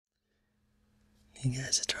Hey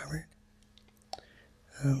guys, it's Robert.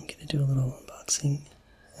 I'm gonna do a little unboxing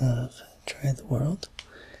of Try the World.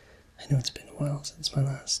 I know it's been a while since my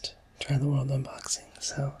last Try the World unboxing,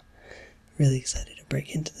 so really excited to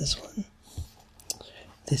break into this one.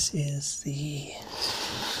 This is the,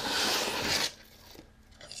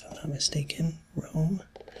 if I'm not mistaken, Rome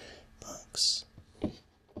box.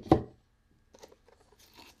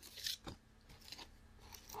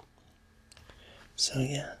 So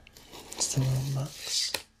yeah, it's the Rome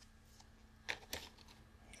box.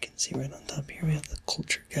 You can see right on top here we have the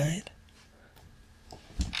culture guide.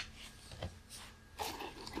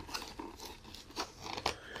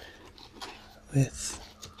 With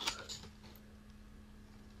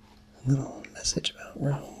a little message about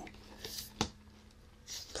Rome.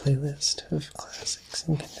 Playlist of classics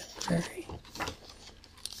and contemporary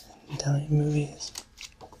Italian movies.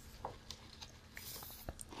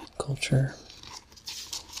 Culture.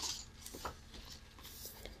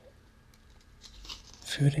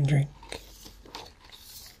 Food and drink.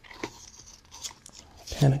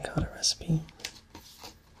 Panna cotta recipe.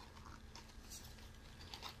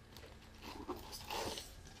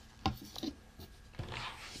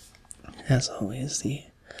 As always, the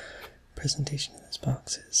presentation in this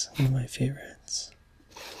box is one of my favorites.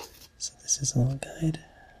 So this is a little guide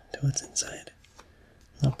to what's inside.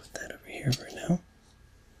 I'll put that over here for now.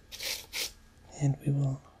 And we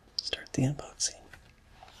will start the unboxing.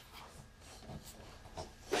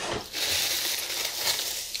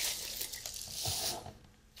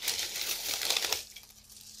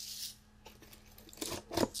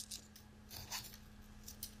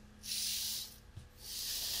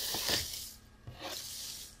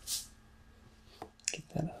 Get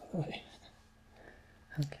that out of the way.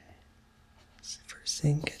 Okay. So the first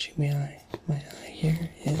thing catching my eye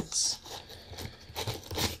here is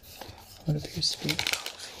what appears to be a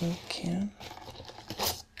coffee can.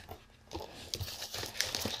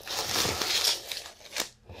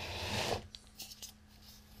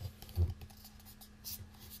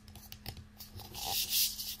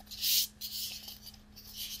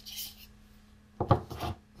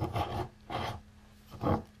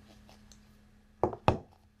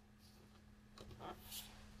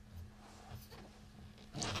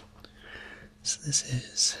 So this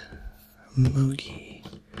is Mogi,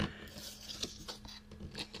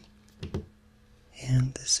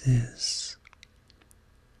 and this is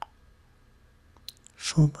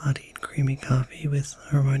full-bodied creamy coffee with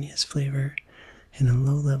harmonious flavor and a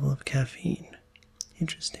low level of caffeine.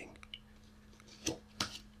 Interesting.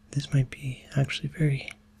 This might be actually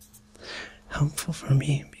very helpful for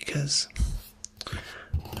me because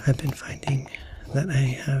I've been finding that I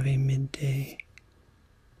have a midday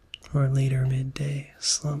or later midday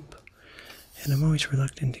slump, and I'm always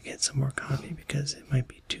reluctant to get some more coffee because it might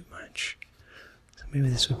be too much. So maybe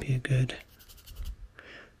this would be a good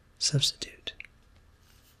substitute.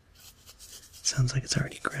 Sounds like it's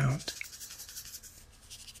already ground.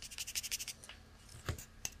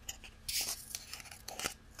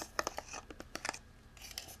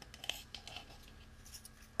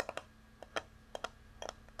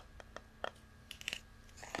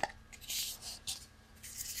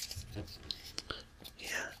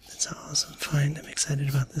 It's an awesome find. I'm excited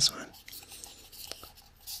about this one.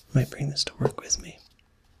 Might bring this to work with me.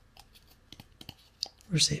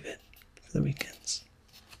 Or save it for the weekends.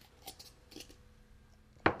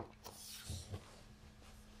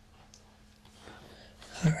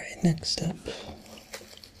 Alright, next up.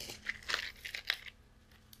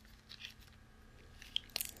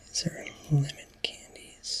 These are lemon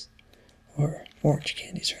candies. Or orange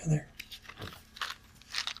candies, rather.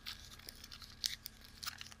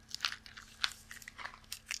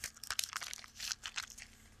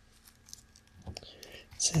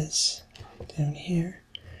 It says down here,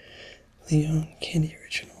 Leone Candy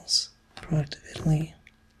Originals, product of Italy,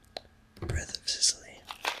 breath of Sicily.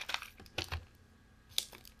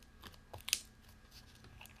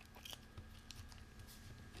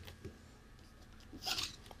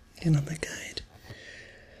 And on the guide,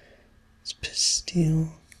 it's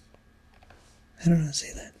Pastille. I don't know how to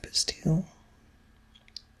say that. Pastille.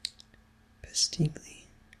 Pastigli.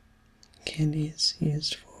 Candy is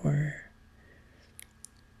used for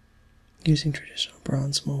using traditional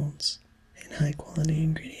bronze molds and high quality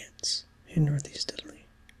ingredients in Northeast Italy.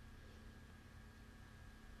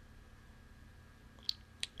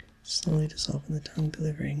 Slowly dissolve in the tongue,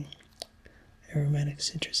 delivering aromatic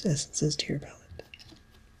citrus essences to your palate.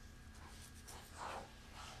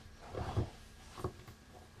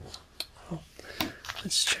 Oh,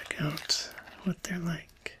 let's check out what they're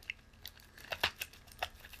like.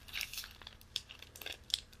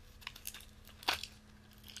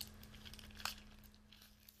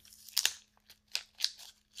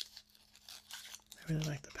 really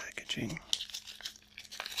like the packaging.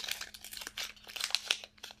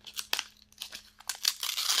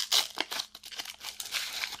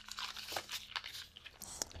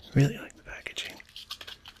 Really like the packaging.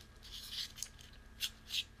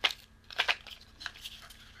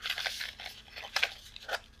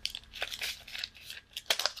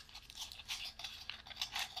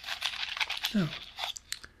 Oh,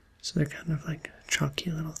 so they're kind of like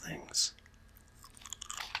chalky little things.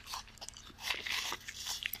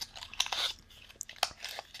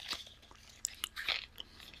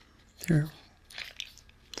 They're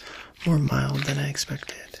more mild than I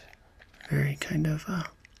expected. Very kind of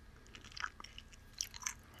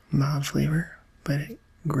mild flavor, but it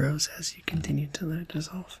grows as you continue to let it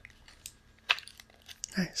dissolve.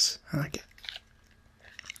 Nice, I like it.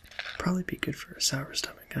 Probably be good for a sour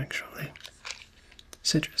stomach, actually.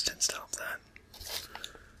 Citrus tends to help that.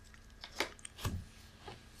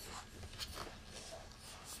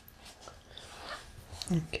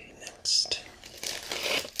 Okay, next.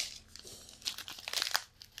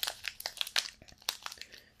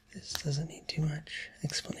 This doesn't need too much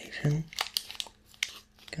explanation.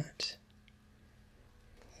 Got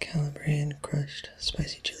Calabrian crushed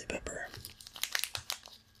spicy chili pepper.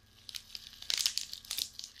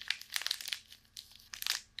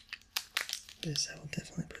 This I will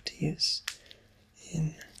definitely put to use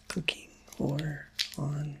in cooking or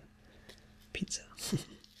on pizza.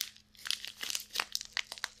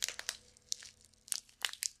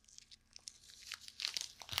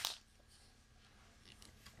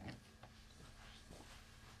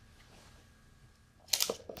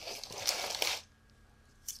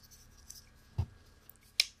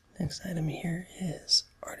 Next item here is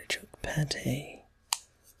artichoke pate.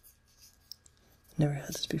 Never had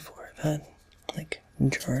this before. I've had like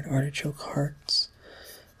jarred artichoke hearts,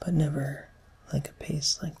 but never like a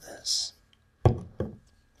paste like this.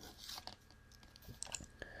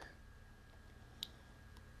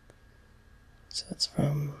 So it's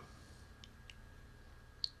from,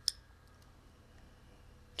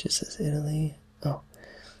 just says Italy. Oh,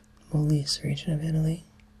 Molise region of Italy.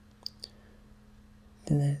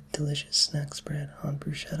 Then a delicious snack spread on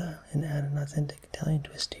bruschetta and add an authentic Italian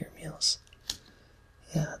twist to your meals.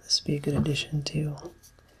 Yeah, this would be a good addition to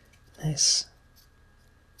nice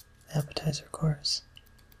appetizer course.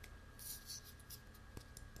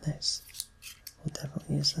 Nice. We'll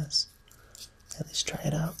definitely use this. At least try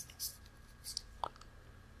it out.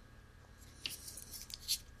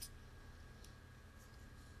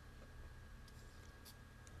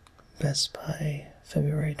 Best by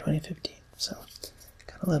February 2015. So,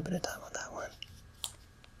 got a little bit of time on that one.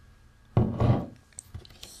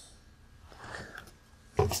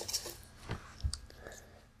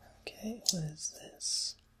 Okay, what is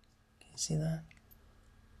this? Can you see that?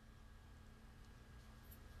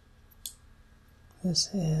 This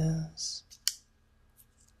is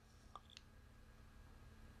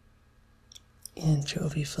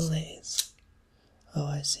anchovy fillets. Oh,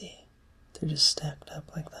 I see. They're just stacked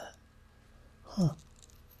up like that. Huh.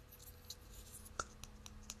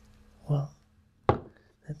 Well,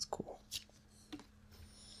 that's cool.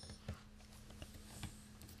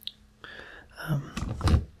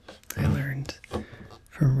 I learned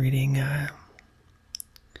from reading,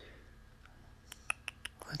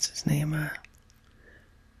 what's his name?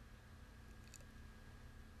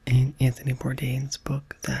 Anthony Bourdain's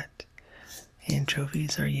book that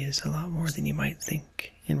anchovies are used a lot more than you might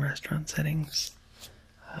think in restaurant settings.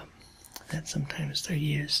 That sometimes they're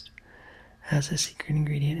used as a secret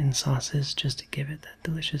ingredient in sauces just to give it that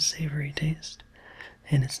delicious savory taste.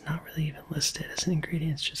 And it's not really even listed as an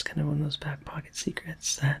ingredient. It's just kind of one of those back pocket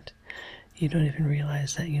secrets that you don't even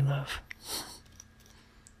realize that you love.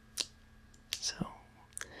 So,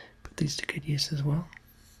 put these to good use as well.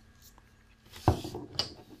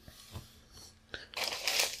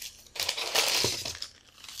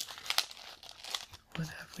 What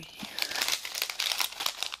have we here?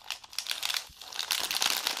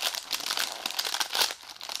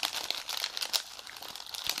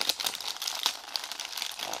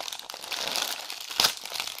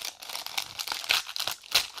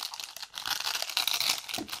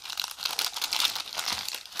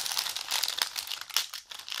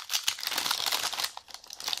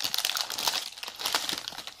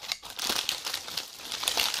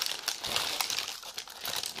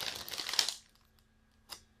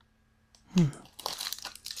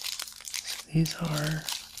 These are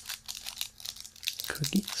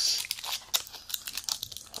cookies.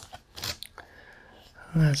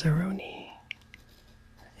 Lazzaroni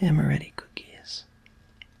amaretti cookies.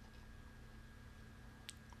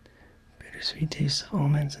 Bittersweet taste of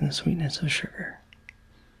almonds and the sweetness of sugar.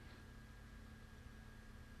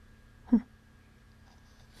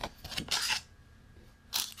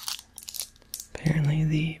 Apparently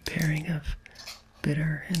the pairing of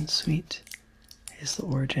bitter and sweet is the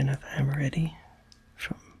origin of amaretti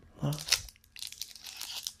from love.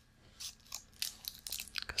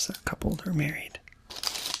 Because they're coupled or married.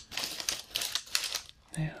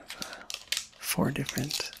 They have 4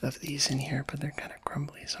 different of these in here, but they're kind of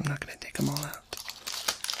crumbly, so I'm not going to take them all out.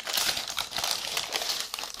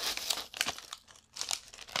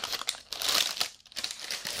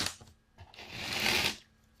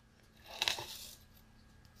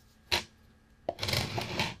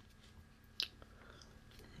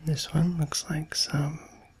 This one looks like some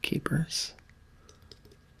capers.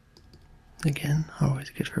 Again, always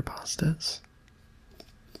good for pastas.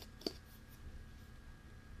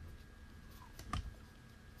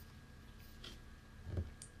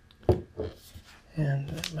 And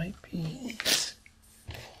that might be it.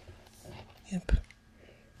 Yep.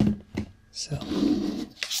 So,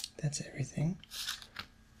 that's everything.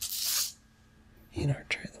 In our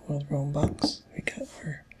Try the World roll box, we got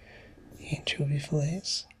our anchovy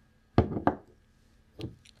fillets,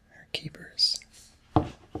 our capers,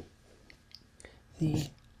 the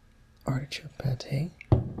artichoke pate,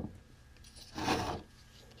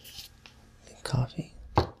 the coffee,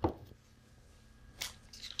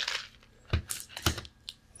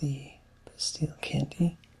 the Bastille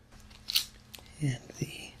candy, and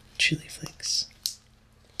the chili flakes.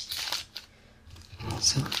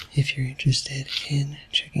 So, if you're interested in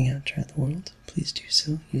checking out Try the World, please do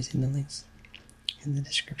so using the links in the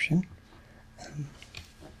description.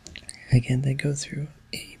 Again, they go through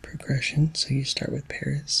a progression, so you start with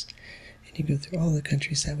Paris, and you go through all the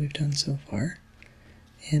countries that we've done so far,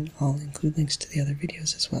 and I'll include links to the other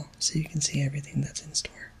videos as well, so you can see everything that's in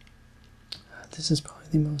store. This is probably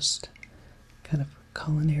the most kind of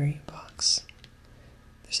culinary box.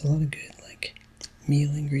 There's a lot of good, like,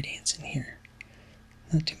 meal ingredients in here.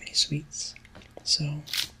 Not too many sweets. So,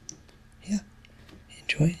 yeah,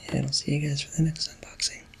 enjoy, and I'll see you guys for the next one.